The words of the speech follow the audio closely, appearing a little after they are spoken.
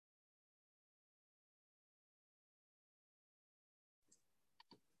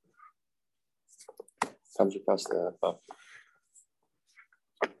Times you pass the above.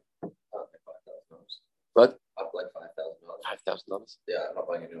 What? Up like $5,000. $5,000? Yeah, I'm not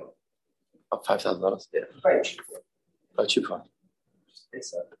buying a new one. Up $5,000? Yeah, very cheap. How cheap one?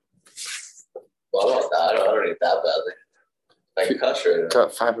 It's well, I want that. I don't need that badly. Like a kosher.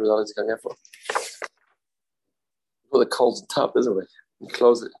 Got $500 you can get for. Well, the cold's on top, isn't it? You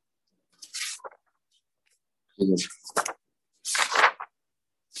close it. What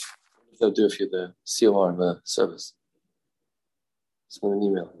they'll do if you're the COR of the service? Send an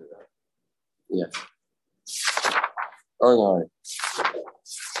email. Yeah. Oh, no.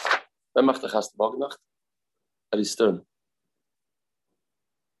 Wer macht der Gast morgen Nacht? Die Stern.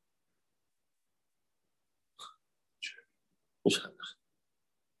 I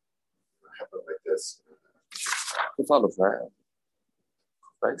have it like this. Ik val op haar.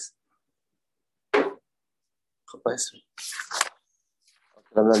 Goed. Goed.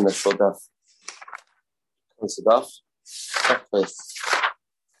 Dan ben ik zo daf. Is daf? Goed.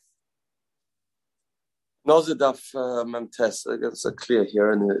 Nazir daf memtes. It's clear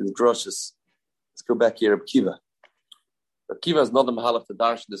here in the drushes. Let's go back here. Kiva. Kiva is not the mahal of the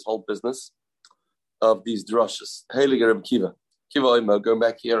darshan. This whole business of these drushes. Heiliger Kiva. Kiva Oima. Going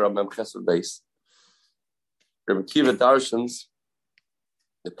back here on Mem Chesed base. Rabbi Kiva darshans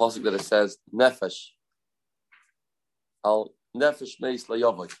the pasuk that it says nefesh al nefesh meis la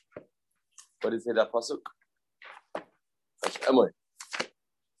yavoy. What is it that pasuk? Emoy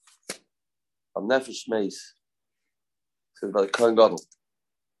al nefesh meis. Says about the Kohen Gadol.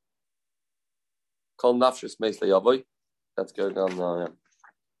 Kol nefesh meis la yavoy. That's going on now. Yeah.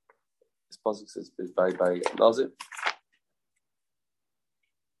 This pasuk says by Nazir.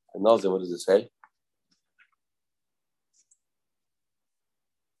 And Nazir, what does it say?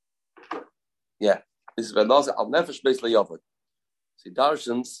 Yeah, this is Nazir al nefesh meis la yavoy. See,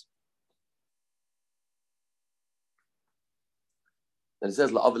 darshans. And it says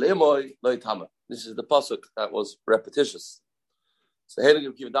la'avel emoy lo yitama. This is the pasuk that was repetitious. So here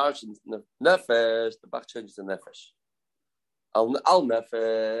you give darshans nefesh. The Bach changes to nefesh. Al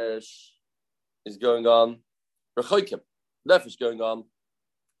nefesh is going on rechoikim. Nefesh going on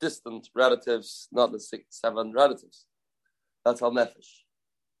distant relatives, not the 6, 7 relatives. That's al nefesh.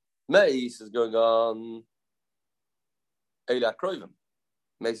 Meis is going on Eila Kroivim.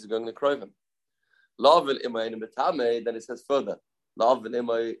 Meis is going to Kroivim. Lavil imay and metame, then it says further. Lavil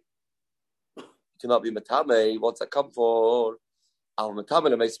imay cannot be metame. What's that come for? Al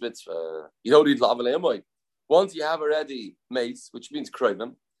metame meis mitzvah. You don't need lavil imay. Once you have already meis, which means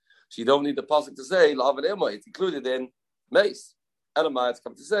Kroivim, so you don't need the pasuk to say lavil imay. It's included in meis. Elamai, it's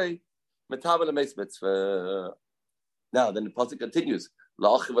come to say metame meis mitzvah. Now, then the pasuk continues.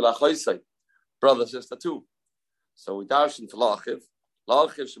 Brother, sister too. So we darshan for Lachiv.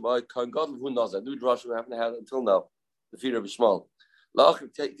 Lachiv Shemai Kohen Gadol Hu Nazir. New drasha we haven't had until now. The fear of Shmuel.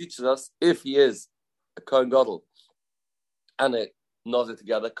 Lachiv teaches us if he is a Kohen Gadol and a Nazir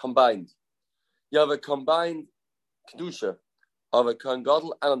together combined. You have a combined kedusha of a Kohen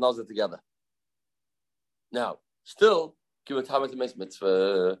Gadol and a Nazir together. Now, still, give a tamat to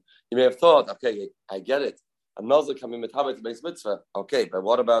mitzvah. You may have thought, okay, I get it. A Nazir can be metavet to base mitzvah. Okay, but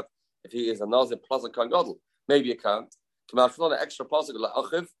what about if he is a Nazir plus a Kohen Gadol? Maybe you can't. Come out from an extra pasuk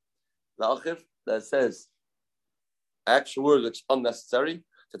la'achiv that says extra word which is unnecessary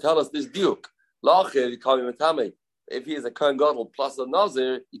to tell us this diuk. La'achiv you can't be metame. If he is a Kohen Gadol plus a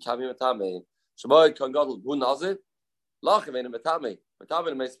Nazir, you can't be metame. Shemai Kohen Gadol hu Nazir. La'achiv ain't a metame.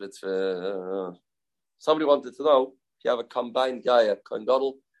 Metame makes mitzvah. Somebody wanted to know if you have a combined guy, a Kohen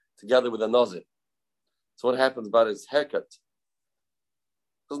Gadol, together with a Nazir. So what happens about his haircut?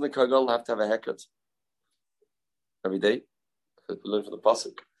 Doesn't the Kohen Gadol have to have a haircut every day? Because we learn from the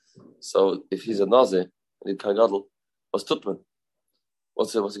pasuk. So if he's a Nazir and he's Kohen Gadol, what's tutman?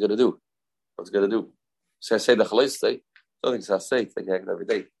 What's he going to do? What's he going to do? So I say the chalais say. I don't think it's say. It's like haircut every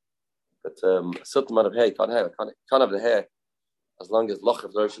day. But a certain amount of hair you can't have. Can't have the hair as long as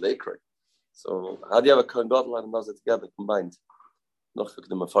lochav l'rosh l'ikra. So how do you have a Kohen Gadol and a Nazir together combined? Nochuk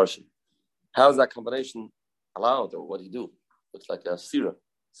the mafarshim. How is that combination allowed, or what do you do? Looks like a sira.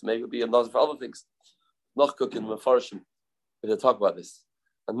 So maybe it would be a Nazir for other things. Noch cooking mafarshim. We will talk about this.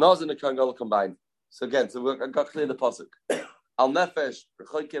 A Nazir and a Kohen Gadol combined. So again, I got clear the pasuk. Al nefesh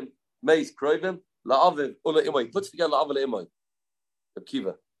rechoikim meis kroivim la'aviv ula imoy. Puts together la'aviv imoy. The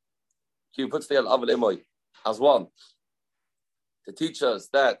Kiva puts together la'aviv imoy as one to teach us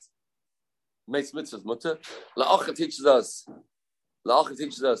that meis mitzvahs mutter. La'achiv teaches us.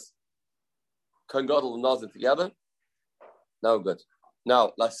 Kohen Gadol and Nazir together. No good.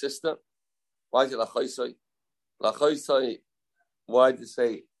 Now, la sister. Why is it la choisai? La choisai. Why did they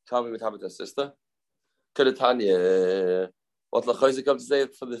say tell me what happened to a sister? Kedatanya. What Lachoisa comes to say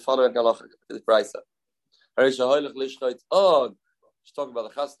for the following halacha, for the price. Oh, she's talking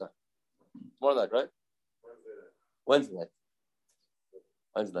about the chasna. Tomorrow night, right? Wednesday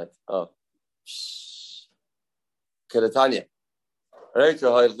night. Oh. Kedatanya.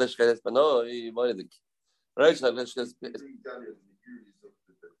 Rachel Hoyle Lishka is no, you might think. Rachel Lishka is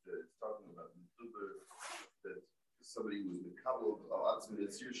somebody who was in a couple of Atzman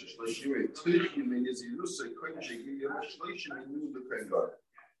Nazir Shlashim, Tlichim and Nazirusa, Krenchik, Shlashim, and knew the Krengar.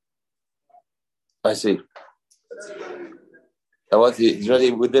 I see. And what he's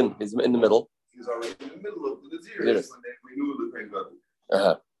already within, he's in the middle. He's already in the middle of the Nazir. Yes. When they renew the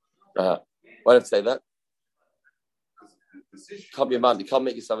Krengar. Why did I say that? Can't be a man. You can't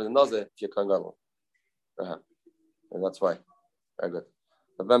make yourself in the Nazir if you're Kangal. And that's why. Very good.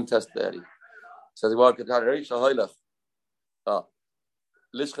 The Vem test there. Says he walked at Reish Hoylach.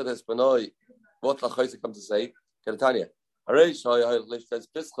 Lishchat es Benoi. What Lachoisa come to say? Kedatanya. Reish Hoylach Lishchat es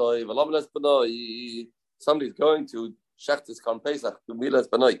Pischoi. Velam es Benoi. Somebody's going to Shecht his Korban Pesach to Milas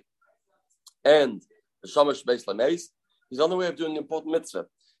Benoi. And the Shamash Beis Lameis. He's on the way of doing an important mitzvah.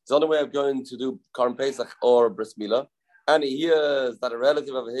 He's on the way of going to do Korban Pesach or Bris Milah. And he hears that a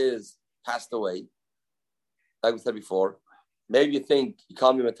relative of his passed away. Like we said before. Maybe you think he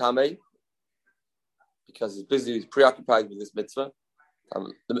can't be Matame because he's busy, he's preoccupied with this mitzvah.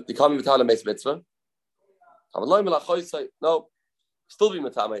 He can't be Matame makes mitzvah. No, still be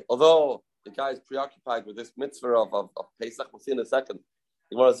Matame. Although the guy is preoccupied with this mitzvah of Pesach, we'll see in a second.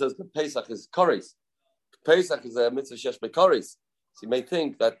 The Gemara says that Pesach is Koris. Pesach is a mitzvah shesh Koris. So you may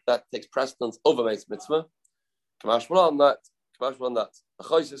think that takes precedence over Meis mitzvah. Kamashmal on that. The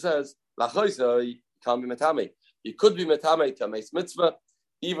Choyse says, La Choyse, you can't be Matame. You could be Matame to Meis mitzvah,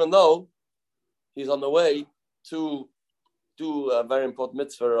 even though he's on the way to do a very important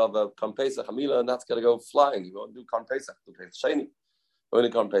mitzvah of a Korban Pesach Hamila, and that's going to go flying. You want to do Korban Pesach, do Sheni, only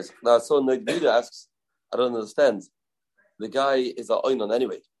Korban Pesach. Now, so Nagdida asks, I don't understand. The guy is a oinon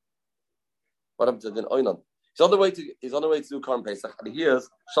anyway. What happened to the oinon? He's on the way to do Korban Pesach, and he hears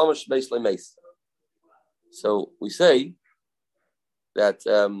Shamash Beis Lemeis. So we say that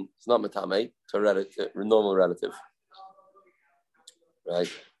it's not Matame to a normal relative,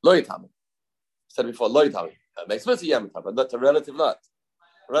 right? Lo Yitame. Said before, Lo Yitame. Makes sense, yeah, Matame, but a relative not.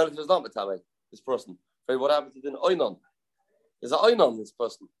 A relative is not Matame. This person. So what happened to the oinon? There's an oinon. This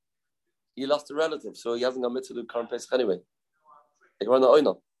person. He lost a relative, so he hasn't got mitzvah to do Korban Pesach anyway. They go on the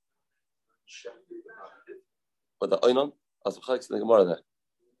oinon. But the oinon, as the Chayks in the Gemara there,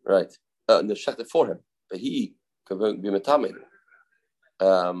 right? And the shechted for him, but he could be Matame.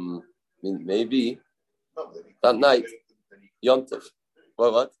 Maybe that night, Yontif.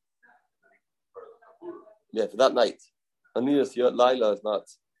 What? Yeah, for that night. Anias Laila is not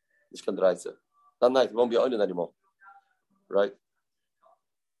Nishkandraisa. That night it won't be oinon anymore. Right?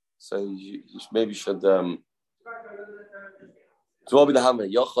 So you maybe should so what will be the hammer?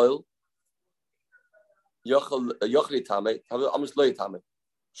 Yochel Tame, almost loy Tame.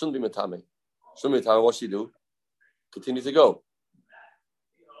 Shouldn't be Matame. Shouldn't be Tame. What should you do? Continue to go.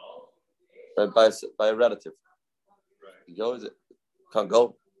 By a relative. You go, is it? Can't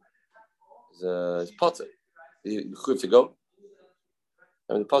go. It's potter. You have to go.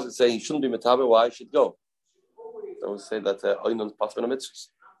 I mean, the potter is saying you shouldn't be Matame. Why? You should go. I would say that Oinon is potter in the mitzvahs.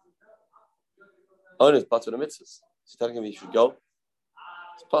 Oinon is potter in the mitzvahs. He's telling him he should go.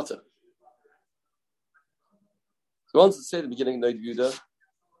 It's potter. He wants to say at the beginning, no Yehuda,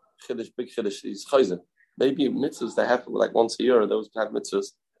 Chiddush, big Chiddush, is Chayzer. Maybe mitzvahs they happen like once a year, those who have mitzvahs,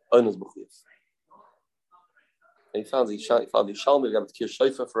 Oinon's B'chuyas. And he found the Yishalmi, we have to kill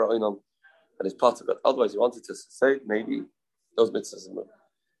Shaifa for Oinon, and his potter, but otherwise he wanted to say, maybe those mitzvahs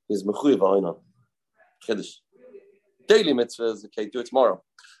is B'chuyav Oinon. Chiddush. Daily mitzvahs, okay, do it tomorrow.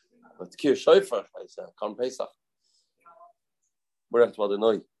 But Kir Shofar, I say, Korban Pesach. We're at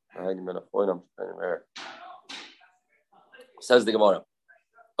Wadanoi. Says the Gemara.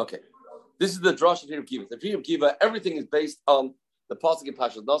 Okay. This is the Drash of Hirub Kiva. The Hirub Kiva, everything is based on the Pasuk in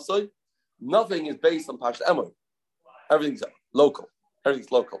Pashat Nasoi. Nothing is based on Pashat Emoy. Everything's local.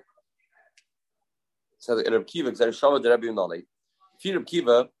 Everything's local. So the Hirub Kiva, Gzer Shava the Rebbe Unali. Hirub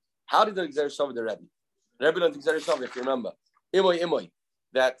Kiva, how did the Gzer Shava the Rebbe? The Rebbe learned Gzer Shava, if you remember. Imoy.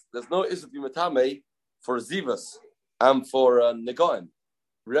 That there's no Isuf Yimatame for Zivas and for Negoim.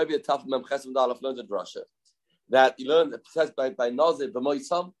 Rebbe Taf Mem Chesem Dalaf learned the Drasha. That he learned, it says by Nazir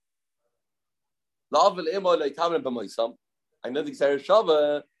B'moisam. La'avel Imoy Le'itamen B'moisam. I know the Gzer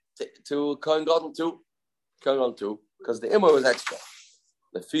Shava to Kohen Gadol too. Because the Imoy was extra.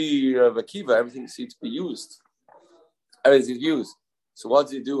 The fear of Akiva, everything seems to be used. Everything is used. So what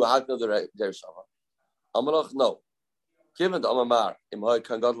does he do? How do the Gzer Shava? Amalach, no. Given the Amamar, Imhoi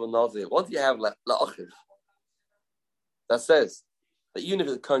Kan Gadol Nazir, once you have La'achiv, that says that even if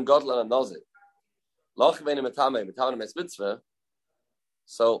it's Kan Gadol and a Nazir, La'achiv ain't a Metame, Metame Mes Mitzvah,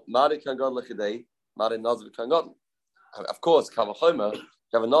 so Mari Kan Gadol Chidei, Mari Nazir Kan Gadol. Of course, Kavachomer, you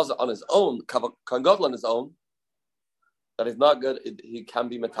have a Nazir on his own, Kan Gadol on his own, that is not good, he can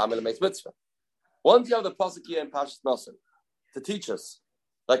be Metame Mes Mitzvah. Once you have the pasuk here in Parshas Nazir to teach us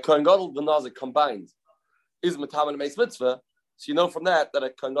that Kohen Gadol and Nazir combined is Metaman Meis Mitzvah, so you know from that a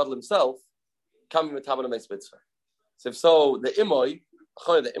Kohen Gadol himself can be Metaman Meis Mitzvah. So if so, the Imoy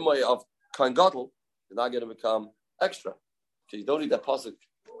of Kohen Gadol is not going to become extra. So you don't need that pasuk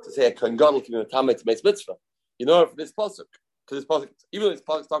to say a Kohen Gadol can be Metaman Meis Mitzvah. You know for this pasuk, because this pasuk, even though this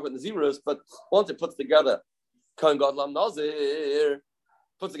pasuk talks about Nazirus, but once it puts together Kohen Gadol and Nazir,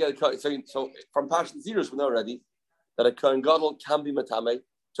 puts together, so from Parshas Nazirus we know already that a Kohen Gadol can be Metame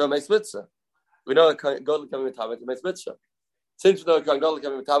to a Meis Mitzvah. We know a Kohen Gadol can be Metame to a Meis Mitzvah. Since we know a Kohen Gadol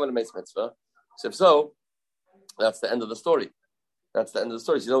can be Metame to a Meis Mitzvah, so if so, that's the end of the story. That's the end of the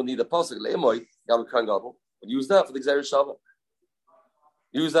story. So you don't need a pasuk le'imoy Gam Kohen Gadol. Use that for the Gzeir Shabbat.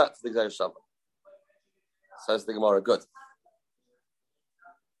 Use that for the Gzeir Shabbat. Says the Gemara. Good.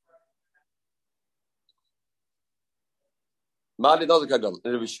 Mali doesn't Kohen Gadol.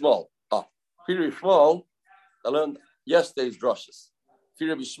 It'll be small. Peter Shmuel, I learned yesterday's drushes. If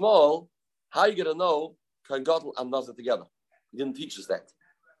you're small, how are you going to know Kohen Gadol and Nazir together? He didn't teach us that.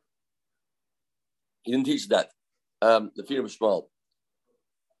 He didn't teach that. The fear of small.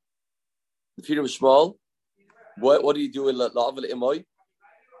 The fear of small. What do you do in La'avel Imoy?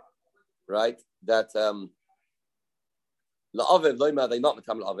 Right? That La'avel, Loima, they not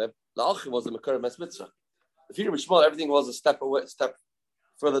Matam La'avel. La'achiv was the Makar of Mes Mitzvah. The fear of small, everything was a step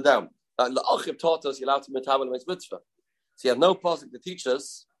further down. La'achiv taught us you're allowed to Matam Mes Mitzvah. So you have no pasuk to teach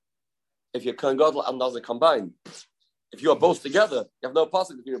us if you're Kohen Gadol and Nazir combined. If you are both together, you have no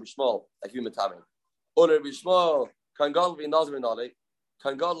pasuk to be Rabbi Shmuel, like you Matamim. Or Rabbi Shmuel, Kohen Gadol and Nazir and Ali,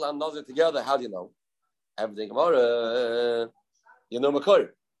 Kohen Gadol and Nazir together, how do you know? Everything tomorrow. You know Makor.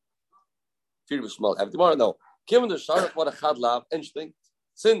 Rabbi Shmuel, everything tomorrow, no. Given the Sharach, what a Chad Lav, interesting.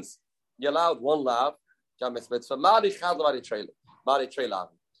 Since you allowed one Lav, James Mitzvah, Mari Chad Lav, Mari Trey Lav.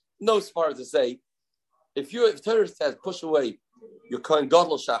 No as far as to say, if Torah says push away your Kohen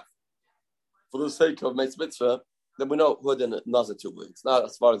Gadol shach for the sake of Meis Mitzvah, then we know who the Nazir to be. It's not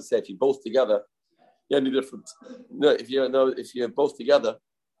as far as to say if you're both together, you're any different. No, if you're both together,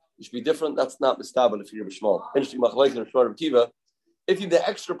 you should be different. That's not mistable if you're small. Interesting, Machlekes and Shmuel Kiva. If you the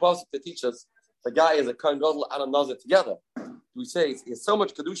extra pasuk to teach us, the guy is a Kohen Gadol and a Nazir together. We say he has so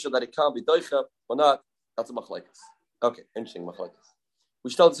much kedusha that it can't be doicha or not. That's a Machlekes. Okay, interesting Machlekes. We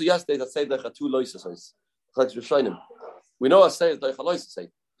started to yesterday that say there are two loises. We know I say there are loises.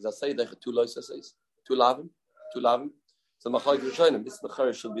 Because I say there are two loises, two lavim. So Machlekes Rishonim, this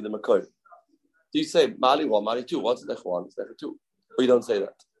Mecharish should be the Makor. Do you say Mali 1, Mali 2? What's Dech 1? It's Dech 2. Or you don't say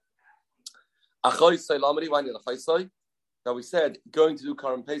that. Achoy say Lamari, why need Achoy say? Now we said going to do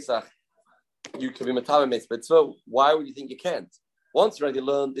Karam Pesach, you can be Matame Meis Mitzvah. Why would you think you can't? Once you already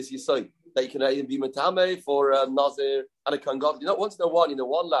learned this, you say that you can even be Matame for Nazir and a Kohen Gadol. You know, once you know one, you know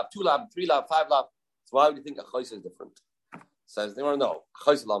 1 lab, 2 lab, 3 lab, 5 lab. So why would you think Achoy is different? Says they want to know.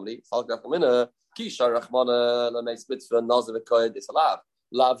 Achoy say Lamari, Salk Dachamina, Kisha Rachmana, Meis Mitzvah, Nazir Kohen, it's a lab.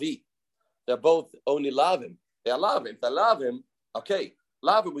 Lavi. They're both only lavim. They are lavim. If they're lavim, okay,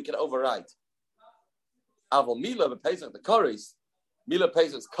 lavim we can override. Aval Mila Pesach the Koris, Mila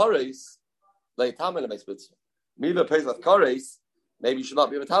Pesach's Koris, Leitamel Meis Mitzvah. Mila Pesach Koris, maybe you should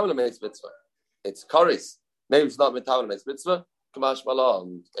not be Leitamel Meis Mitzvah. It's Koris. Maybe it's not Leitamel Meis Mitzvah. Kamash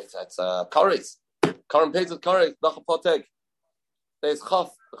Malon. It's Koris. Karam Pesach Koris. Nachapotek. There's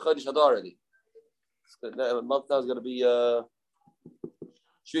Chaf the Chodesh Hadar already. The month now is going to be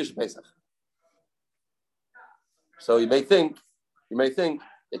Shvius Pesach. So you may think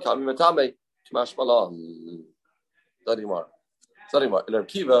they can't be Matame, Kamash Malon. Not anymore. Reb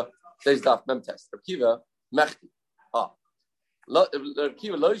Kiva says Daf Mem test. Reb Kiva Mechti. Reb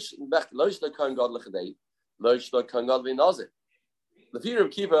Kiva Loish Mechti Loish Lo Kohen Gadol L'Chadei Loish Lo Kohen Gadol V'Nazir. The fear of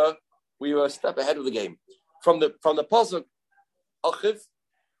Kiva, we were a step ahead of the game. From the pasuk Achiv,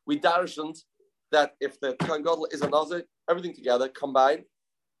 we darshaned that if the Kohen Gadol is a Nazir, everything together combined,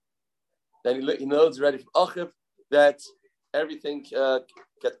 then he knows already from Achiv that everything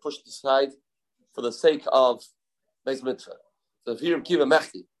gets pushed aside for the sake of Beis Mitzvah. So if you're Kiva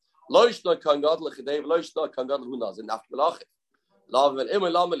Mechti, Loish no Kohen Gadol L'Chadei, Loish no Kohen Gadol Hu Nazir, Nafk Melachim. Lav and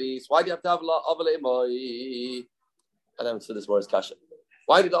Imoy Lamalis. Why do you have to have Aval Imoy? I haven't said this word is Kasha.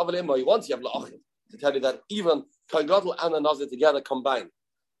 Why did Aval Imoy? Once you have La'achim, to tell you that even Kohen Gadol and a Nazir together combined,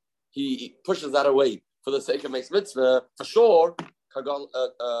 he pushes that away for the sake of Meis Mitzvah, for sure,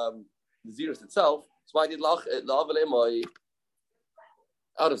 Nazir itself. That's why I did La'avel Emoi.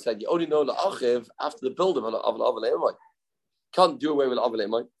 I would have said you only know La'achiv after the build-up of La'avel Emoi. Can't do away with La'avel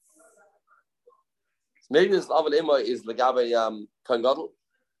Emoi. So maybe this La'avel Emoi is Lagabe Kohen Gadol.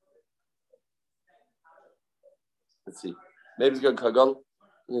 Let's see. Maybe it's going Kohen Gadol.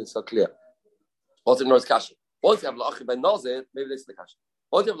 It's not clear. What's in North Kasha? Once you have La'achiv by Nazir, maybe this is the Kasha.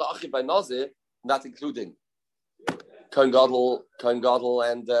 Once you have La'achiv by Nazir, not including Kohen Gadol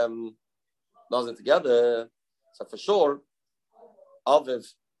and Nazir together. So for sure, Aviv,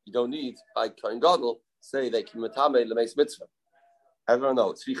 you don't need, by Kohen Gadol, say they can metame lemeis mitzvah. Everyone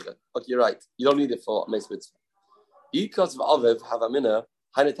knows, it's richa. Okay, you're right. You don't need it for meis mitzvah. Because of Aviv, have a minna,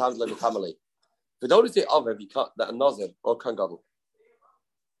 haine times lemetamele. If you don't say Aviv, you can't, that a Nazir or Kohen Gadol.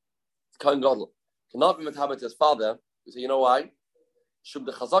 Kohen Gadol cannot be metame to his father. You say, you know why? Shub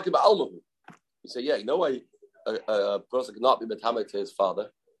the chazaki ba'almahu. You say, yeah, you know why a person cannot be metame to his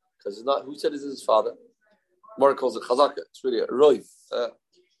father? Because it's not, who said this is his father? Mora calls it chazaka. It's really a roiv.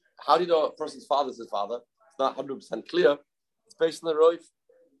 How do you know a person's father is his father? It's not 100% clear. It's based on the roiv.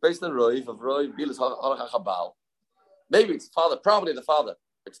 Based on the roiv of roiv bilas halachachabal. Maybe it's father, probably the father.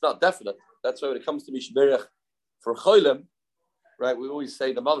 It's not definite. That's why when it comes to mishberach for cholim, right? We always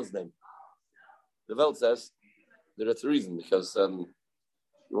say the mother's name. The Welt says that it's a reason because you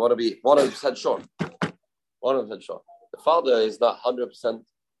want to be 100% sure. 100% sure. The father is not 100%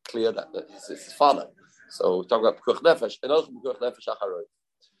 clear that it's his father. So we talk about pekuach nefesh and also pekuach nefesh acharoi.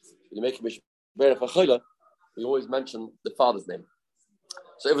 When you make a mishberach for cholim, we always mention the father's name.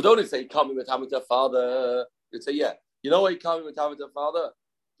 So if we don't say you can't be metame to a father, you'd say yeah. You know why you can't be metame to a father?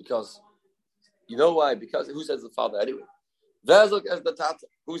 Because you know why? Because who says the father anyway? Vezok as the tata.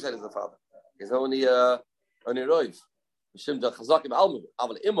 Who says the father? It's only roiv. Mishim the chazakim almu.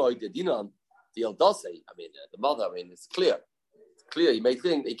 Aval imoy the dinan the eldase. I mean the mother. I mean it's clear. It's clear. You may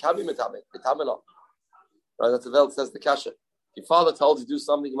think it can't be metame. Metamela. Right? That's the Welt says the kasha. Your father tells you to do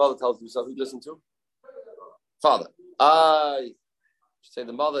something. Your mother tells you to do something. You listen to father. I say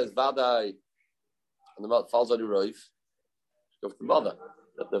the mother is vadai, and the mother falls on the roiv. Go for the mother.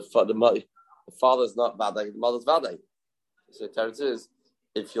 The father is not vadai. The mother's vadai. So the Teretz is,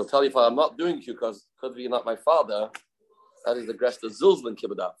 if you'll tell your father, I'm not doing you because could be not my father, that is the gresta zulzlan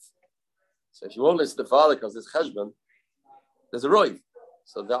kibbadav. So if you won't listen to the father because there's cheshbon, there's a roiv.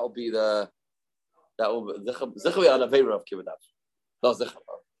 So that will be zichri on a favor of kibbadav. No zichri.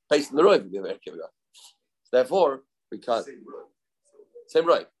 Based on the roiv, will be a kibbadav. Therefore, we can't. Same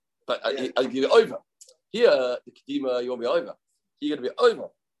roiv. But I'll give you over. Here, the kedima, you won't be over. You're going to be over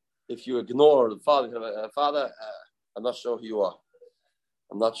if you ignore the father. I'm not sure who you are.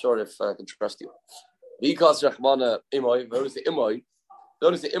 I'm not sure if I can trust you. Because Rachmana Imoy, where is the Imoy?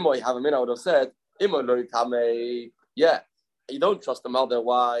 Don't say Imoy have a minute. I would have said Imoy Lori Tame. Yeah, you don't trust the mother.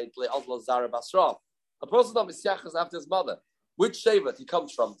 Why? A person not misyachas after his mother. Which shevet he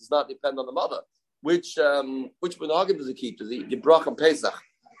comes from does not depend on the mother. Which benagim does he keep? Does he Gebrach and Pesach?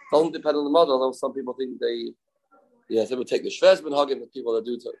 Doesn't depend on the mother. Although some people think they would take the shvez benagim. The people that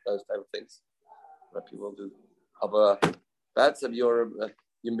do those type of things. What people do. But that's if you're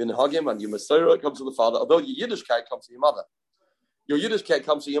minhagim and your Messiah comes from the father. Although your Yiddishkeit comes from your mother. Your Yiddishkeit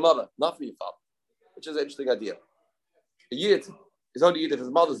comes from your mother, not from your father. Which is an interesting idea. A Yid is only a Yid if his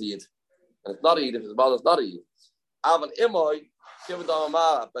mother's a Yid. And it's not a Yid if his mother's not a Yid. Aval Imoy,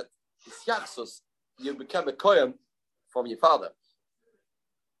 but Yachsus, you become a Koyim from your father.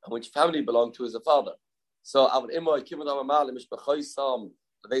 And which family belonged to is a father. So Aval Imoy, Kivadam Amala, Mishpachoisam,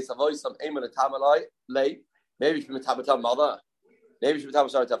 Vesavoisam, Eman Tamalai, Lay. Maybe you should be mother. Maybe you should be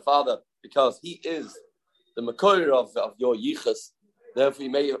father, because he is the makoir of your yichus. Therefore, you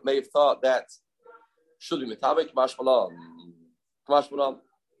may have thought that should be metabik mashmalan. Like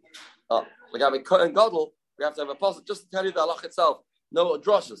having Kohen Gadol, we have to have a pasuk just to tell you the halach itself. No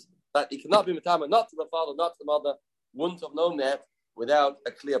drushes that he cannot be metabik, not to the father, not to the mother. Wouldn't have known that without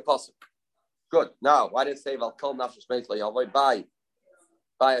a clear pasuk. Good. Now, why did it say Valkol Nafesh Meitla Yahweh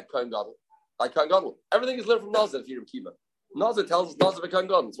by a Kohen Gadol? Like Kohen Gadol. Everything is learned from Nazir if you're Kiva. Nazir tells us Nazir by Kohen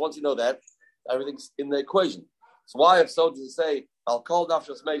Gadol. So once you know that, everything's in the equation. So why, if so, does it say, I'll call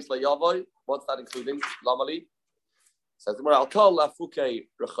Nafshas Meis LaYavoy? What's that including? Lamali? It says, I'll call Lafuke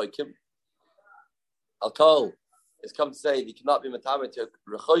Rechoikim. I'll call is come to say that you cannot be Matame to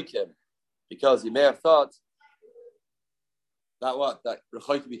Rechoikim because you may have thought that what? That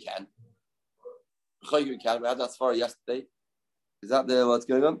Rechoikim we can. Rechoikim we can. We had that far yesterday. Is that what's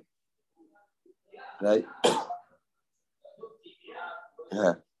going on? Right.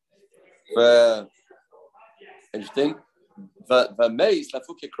 Yeah. Interesting. The maze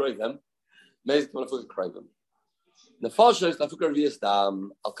lafuke kroivem. Meis coming to Kraven. Nefashos Nafuk Revius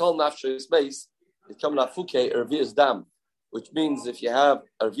Dam. I'll call Nafshos Meis. It's coming Nafuke Revius Dam, which means if you have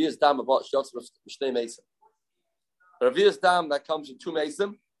a Revius Dam about Shots Mishnei Mason. Revius Dam that comes in two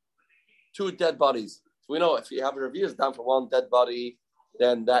Mason, two dead bodies. So we know if you have a Revius Dam for one dead body,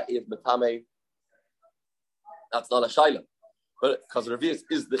 then that is Matame. That's not a Shaila. But because Revius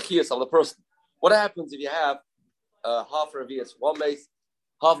is the Chias of the person. What happens if you have half Revius from one mace,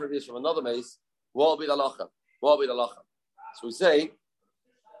 half Revius from another mace? What will be the Lacha? What will be the Lacha? So we say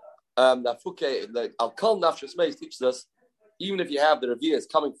that Fuke, the Al-Kal Nafshus Mace teaches us, even if you have the Revius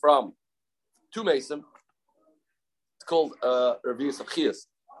coming from two mason, it's called Revius of Chias.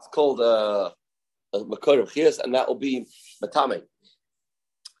 It's called Makor of Chias, and that will be Matame.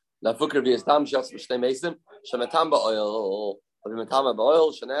 Now, Fuke Revius Dam, Shots Mishnei Mason, Shematam Ba'oil, Matame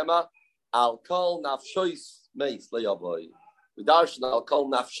Ba'oil, Shanema, Al-Kal Nafshois Mace, Le'yaboy. We darshan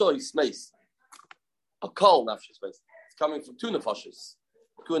Al-Kal Nafshois Mace. Al-Kal Nafshois Mace. It's coming from two nefashos.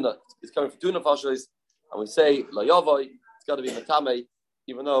 It's coming from two nefashos, and we say Le'yaboy, it's got to be Matame,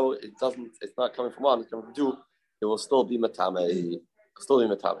 even though it's not coming from one, it's coming from two, it will still be Matame. Good. So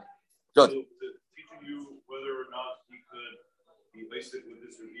teaching you whether or not he could be basic with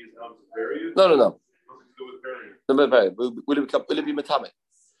this Revius Dam to variant? No. Nothing to do with variant. Will it be Matame?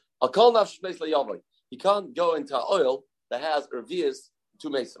 I'll call Nafsh Mace Le'yaboy. You can't go into oil that has Revius two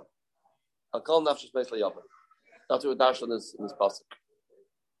Mason. I'll call Nafsh Mace Le'yaboy. That's what we're in this pasuk.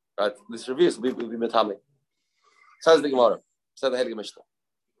 Right? This Revius will be Matame. Says the Gemara. Says the Heilige Mishnah.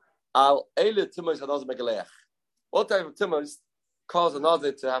 Al Eile Timos Hadoz Megaleach. What type of Timos cause a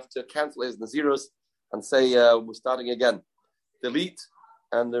Nazir to have to cancel his Nazirus and say, we're starting again? Delete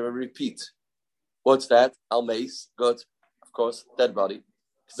and repeat. What's that? Al Mace. Good. Of course. Dead body.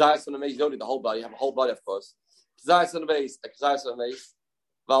 Kazayas on the Mace. You don't need the whole body. You have a whole body, of course. Kazayas on the Mace. Kazayas on the Mace.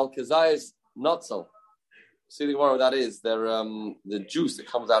 Val Kazayas not so. See the Gemara, that is. They're the juice that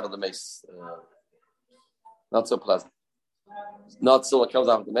comes out of the mace. Not so pleasant. Not so what comes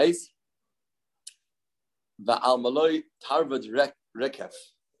out of the mace. The almaloi tarvad rekef.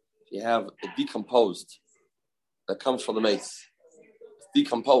 You have a decomposed that comes from the mace. It's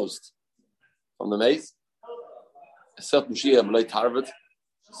decomposed from the mace. A certain shia maloi tarvad,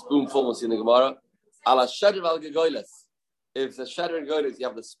 spoonful was in the Gemara. Ala shedder al gegoiles. If it's a shedder and gegoiles, you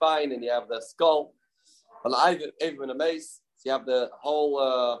have the spine and you have the skull. Al even a mace, so you have the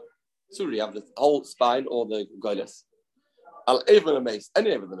whole you have the whole spine or the gegoiles. Al even a mace, any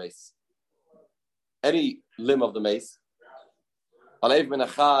of the mace. Any limb of the mace. Al even a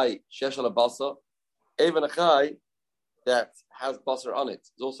chai shesh al basa. Even a chai that has basar on it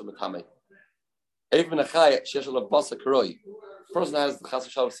is also matame. Even a chai shesh al basa karoi. Person has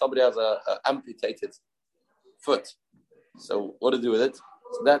somebody has a amputated foot. So what to do with it?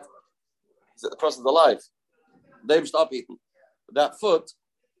 So that the person's alive. They've stopped eating. That foot,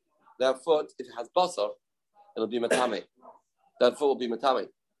 if it has basar, it'll be matame. That foot will be matame.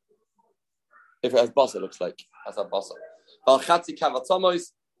 If it has basar, it looks like it has a basar. Chatzi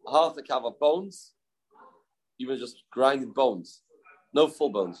kavatzamos, half a kav of bones, even just grinded bones, no full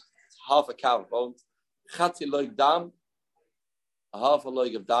bones. It's half a kav of bones. Chatzi loig dam, a half a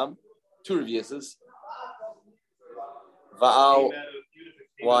loig of dam, two reviuses. Va'al,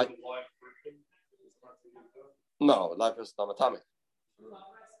 why? No, life is not matame.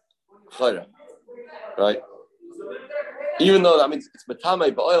 Right? Even though that means it's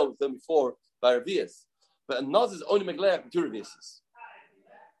matame, but oil was done before by revius. But a Nazir is only megleach with two reviuses.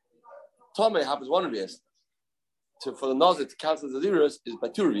 Tame happens one revius. For the Nazir to cancel the zeros is by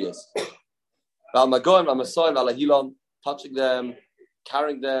two revius. Val magoim, val masoim, val ahilon, touching them,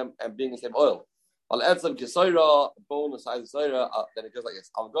 carrying them, and being the same oil. Val etzem kesoira, bone the size of soira, then it goes like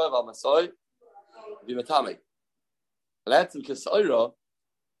this. Al magoim, val masoim, be matame. Val etzem kesoira,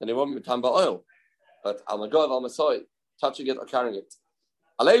 then it won't be matame by oil. But al magoim, val masoim, touching it or carrying it.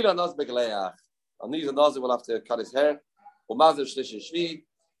 Alayla Nazir megleach. And these Nazir will have to cut his hair,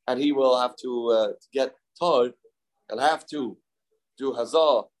 and he will have to get told. He'll have to do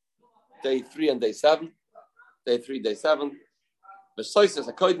Hazah day 3 and day 7. Day 3, day 7. The source is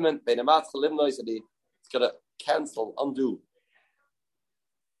a coidment, and he's going to cancel, undo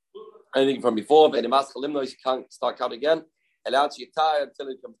anything from before. You can't start counting again. Until it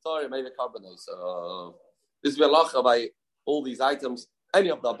comes to maybe carbonate. So this will be halacha by all these items, any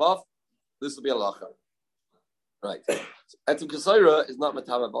of the above. This will be a lacha. Right. Etzem Kesoira is not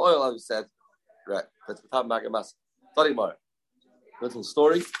matama oil, as we said. Right. That's matama magamas. Study more. Little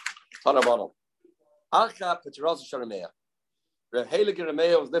story. Tana bottle. Acha Petros Sharameya. Rev Heilige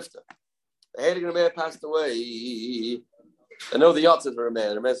Rameya was lifted. The Heilige Rameya passed away. They know the yatzit for Rameh.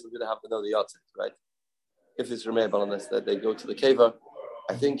 The Rameh is going to have to know the yatzit, right? If it's Rameh Balanas, that they go to the keva.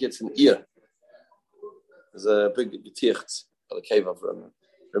 I think it's an ear. There's a big geticht for the keva from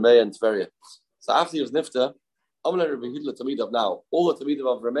Rameh and Tveria. So after he was nifta, now all the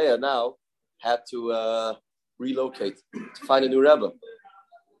Tamidav of Rameh now had to relocate to find a new rebbe.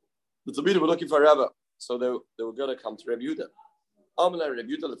 The Tamidav were looking for a rebbe, so they were going to come to Rebbe Yehuda. Amalei Rebbe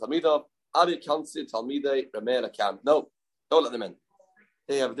Yehuda the Tamidav Adi Kansi Talmidei Rameh Lakam. No, don't let them in.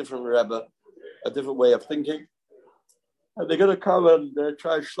 They have a different rebbe, a different way of thinking, and they're going to come and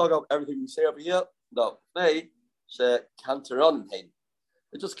try and slug up everything we say over here. No, they can't run.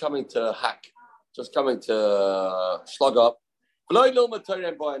 They're just coming to hack, just coming to slug up. They're not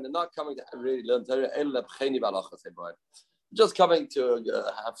coming to really learn Torah. Just coming to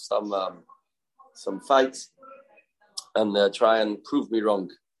have some fights and try and prove me wrong.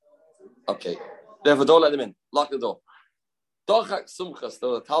 Okay, therefore don't let them in. Lock the door. Dochak Sumchas,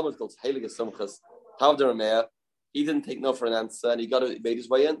 the Talmud calls Heilige Sumchas. Tavder Meir. He didn't take no for an answer, and he made his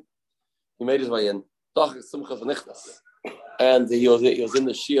way in. He made his way in. Dochak Sumchas v'nichtas, and he was in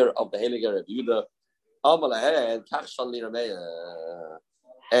the shear of the Heilige Rebbe Yehuda.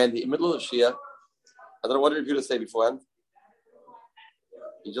 And in the middle of the shear, I don't know what did Rebbe Yehuda say beforehand.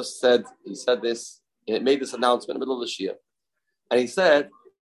 He said this. He made this announcement in the middle of the shear, and he said,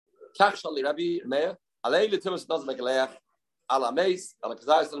 "Kach shali Rabbi Meir, alei letimus doesn't make a leach, ala meis, ala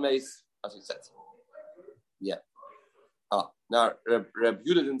kazayis ala meis." As he said, yeah. Now Reb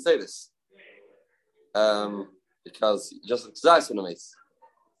Yehuda didn't say this because just kazayis ala meis.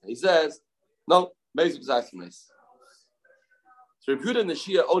 He says, "No, meis kazayis ala meis." So Reb Yehuda in the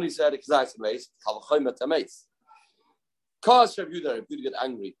shia only said kazayis ala meis, kalachayim at meis. Cause Reb Yehuda get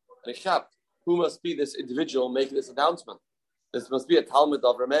angry and he chapped. Who must be this individual making this announcement? This must be a Talmud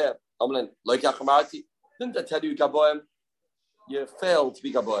of Rameh. Didn't I tell you, Gaboim? You failed to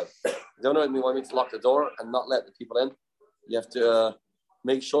be Gaboim. You don't know what it means to lock the door and not let the people in. You have to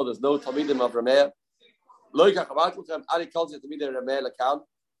make sure there's no Talmidim of Rameh.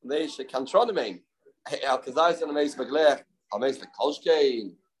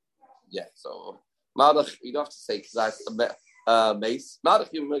 Yeah, so Madach, you don't have to say mace. Madach,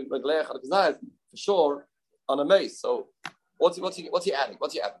 you for sure on a mace. So what's he adding?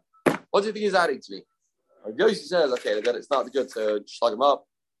 What do you think he's adding to me? Yoshi says, okay, it's not good to slug him up,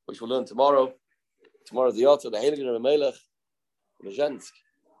 which we'll learn tomorrow. Tomorrow's the Yotzer, the Heilige Melech, the Zhensk.